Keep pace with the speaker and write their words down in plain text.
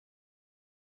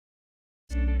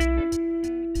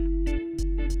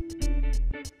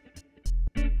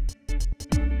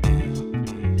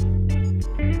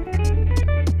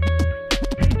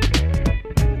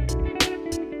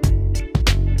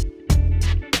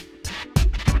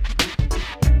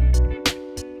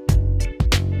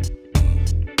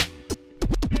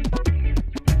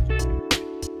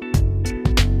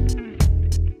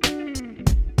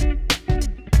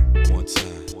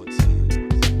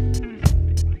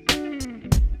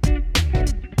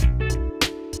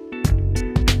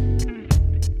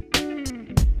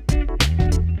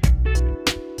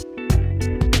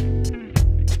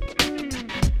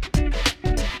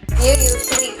You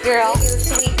sweet girl, you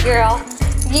sweet girl,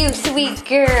 you sweet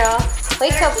girl.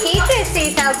 Wait till Peter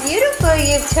sees how beautiful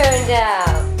you've turned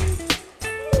out.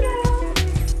 Hello.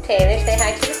 Taylor, say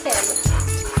hi to the camera.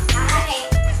 Hi.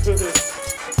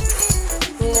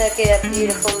 Look at that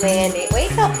beautiful Mandy. Wait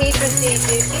till Peter sees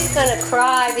you. She's gonna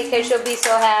cry because she'll be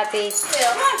so happy.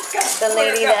 The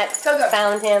lady that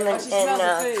found him and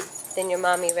then your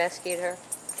mommy rescued her.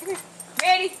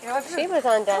 Mandy, she was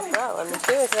on death row. I mean,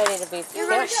 she was ready to be. You're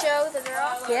going to show that they're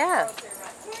all. Yeah.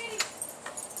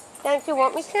 Don't you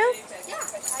want me to? Yeah.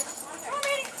 Come on,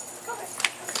 Mandy. Go ahead.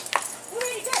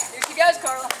 Here she goes,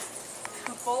 Carla.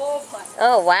 Full play.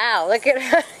 Oh wow! Look at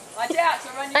her. Watch out!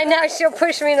 She'll run you. I know she'll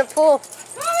push me in the pool.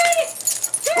 Come on, Mandy.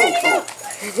 Come on.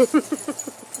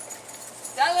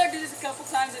 I learned to do this a couple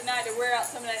times at night to wear out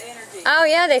some of that energy. Oh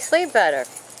yeah, they sleep better.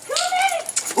 Come on, Mandy.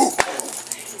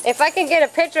 If I can get a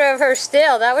picture of her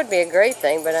still, that would be a great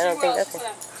thing, but I don't think that's...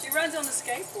 She runs on the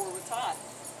skateboard with Todd.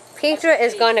 Petra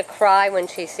is going to cry when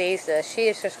she sees this. She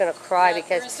is just going to cry because...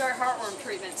 We're going to start heartworm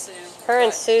treatment soon. Her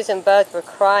and Susan both were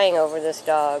crying over this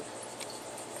dog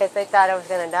because they thought it was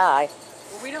going to die.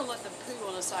 Well, we don't let them poo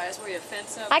on the side. That's where you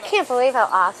fence up. I can't believe how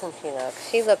awesome she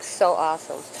looks. She looks so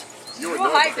awesome. You would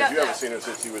know because you haven't seen her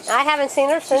since she was... I haven't seen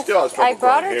her since I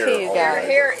brought her to you guys. Her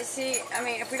hair, see, I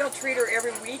mean, if we don't treat her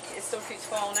every week, it still keeps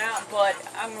falling out, but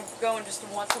I'm going just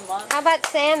once a month. How about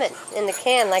salmon in the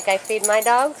can like I feed my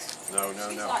dogs? No.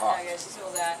 She's not that good. She's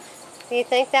all that. Do you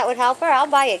think that would help her? I'll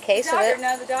buy you a case of it.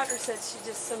 No, the doctor said she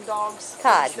just, some dogs,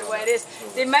 Todd. that's the way it is.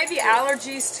 There may be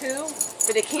allergies too,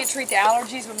 but they can't treat the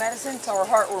allergies with medicine, so her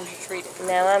heartworms are treated.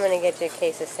 Now I'm going to get you a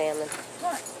case of salmon.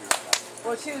 Come on.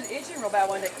 Well, she was itching real bad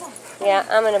one day. Come on. Yeah,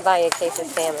 I'm going to buy you a case of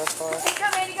salmon for her. Hey,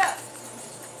 come, Mandy, go.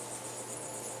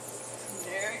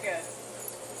 Very good.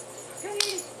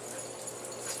 It's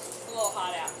a little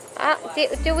hot out.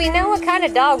 Do we know what kind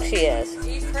of dog she is?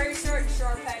 East Prairie Short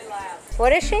Shar-Pei Lab.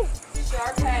 What is she?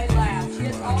 Shar-Pei Lab. She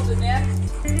has all the neck.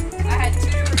 I had 2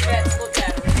 different vets look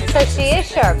at her. So she is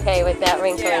Shar-Pei with that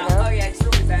wrinkle, yeah. huh? Oh, yeah, it's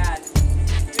really bad. Do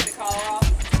the collar off.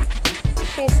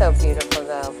 She's so beautiful,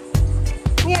 though.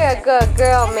 You're a good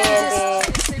girl, Mandy.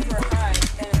 He's super high,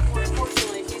 and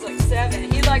unfortunately, he's like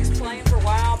 7. He likes playing for a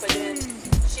while, but then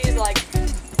she's like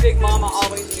big mama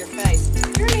always in your face.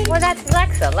 Well, that's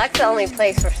Lexa. Lexa only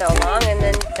plays for so long, and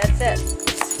then that's it.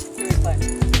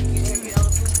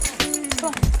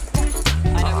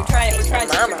 I know, we're trying to teach her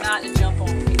not to jump on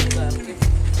people, though.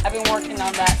 I've been working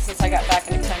on that since I got back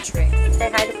in the country.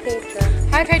 Say hi to Petra.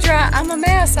 Hi, Petra. I'm a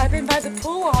mess. I've been by the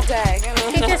pool all day.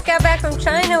 She just got back from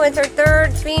China with her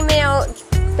 3rd female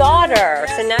daughter.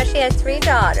 So now she has 3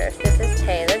 daughters. This is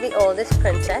Taylor, the oldest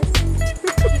princess.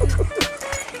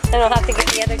 I don't have to get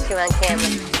the other 2 on camera.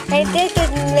 Hey, this is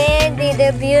Mandy,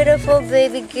 the beautiful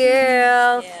baby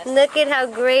girl. Yes. Look at how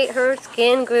great her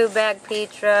skin grew back,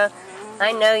 Petra.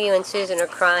 I know you and Susan are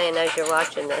crying as you're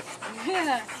watching this.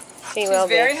 Yeah. She will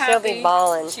be. She'll be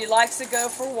bawling. She likes to go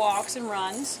for walks and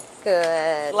runs.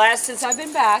 Good. Since I've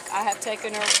been back, I have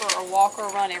taken her for a walk or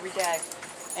a run every day.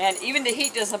 And even the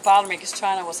heat doesn't bother me because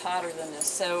China was hotter than this.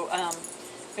 So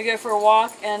we go for a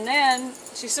walk, and then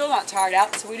she's still not tired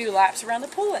out, so we do laps around the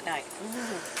pool at night.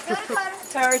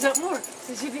 Tires up more,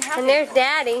 so she'd be happy. And there's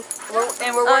Daddy. We're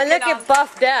oh, look at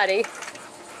buff Daddy.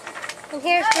 And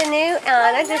here's the new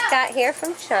Anna, just got here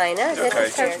from China. This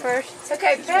is her first. It's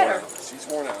okay, better. She's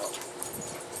worn out.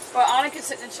 Well, Anna can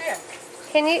sit in the chair.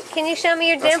 Can you show me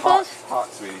your dimples?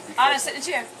 Hot, sweetie. Anna, sit in the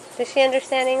chair. Does she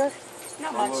understand English?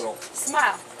 Not much.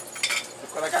 Smile.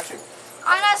 Look what I got you.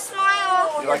 Anna,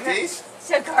 smile. You like these?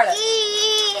 So, Carla.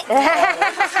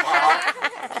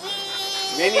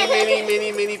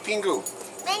 Mini pingu.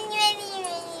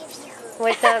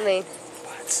 What's that mean?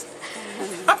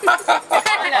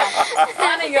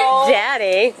 Anna, y'all.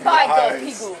 Daddy.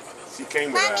 She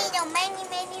came with that.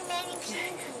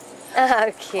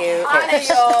 Oh, cute. Anna,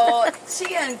 y'all.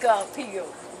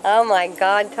 Oh my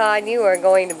God, Todd, you are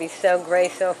going to be so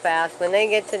great so fast. When they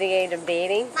get to the age of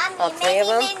dating, all 3 of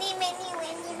them,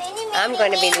 I'm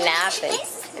going to be laughing.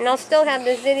 And I'll still have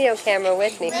this video camera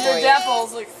with me for you.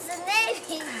 Apples, look.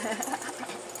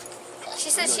 She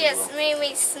says she has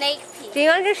made snake pee. Do you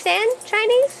understand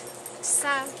Chinese?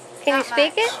 Some. Can you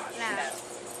speak it? No.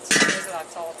 Here's what I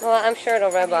told her. Well, I'm sure it'll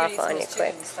rub I mean, off on you eat some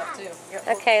quick. chicken and stuff,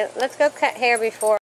 too. Okay, let's go cut hair before